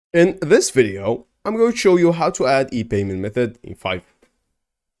In this video, I'm going to show you how to add e-payment method in Fiverr.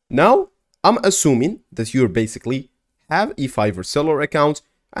 Now, I'm assuming that you basically have a Fiverr seller account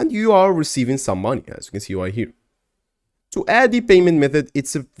and you are receiving some money, as you can see right here. To add the payment method,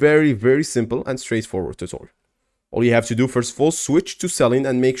 it's a very simple and straightforward tutorial. All you have to do first of all, switch to selling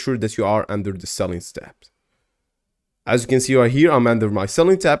and make sure that you are under the selling tab. As you can see right here, I'm under my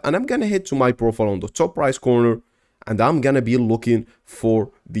selling tab and I'm gonna head to my profile on the top right corner and I'm gonna be looking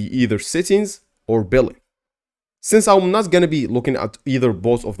for the either settings or billing. Since I'm not gonna be looking at either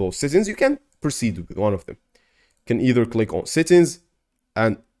both of those settings, you can proceed with one of them. You can either click on settings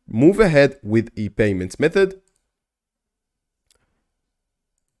and move ahead with a payment method.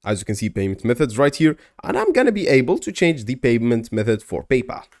 As you can see, payment methods right here, and I'm gonna be able to change the payment method for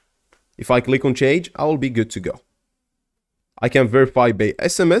PayPal. If I click on change, I will be good to go. I can verify by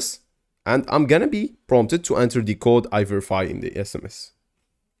SMS, and I'm gonna be prompted to enter the code I verify in the SMS.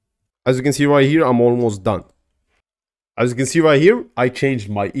 As you can see right here, I'm almost done. As you can see right here, I changed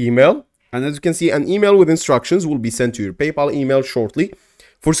my email, and as you can see, an email with instructions will be sent to your PayPal email shortly.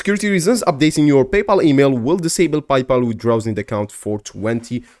 For security reasons, updating your PayPal email will disable PayPal withdrawals in the account for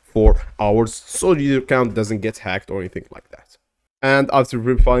 24 hours, so your account doesn't get hacked or anything like that. And after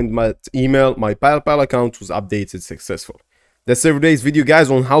verifying my email, my PayPal account was updated successfully. That's every day's video,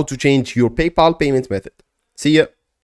 guys, on how to change your PayPal payment method. See ya.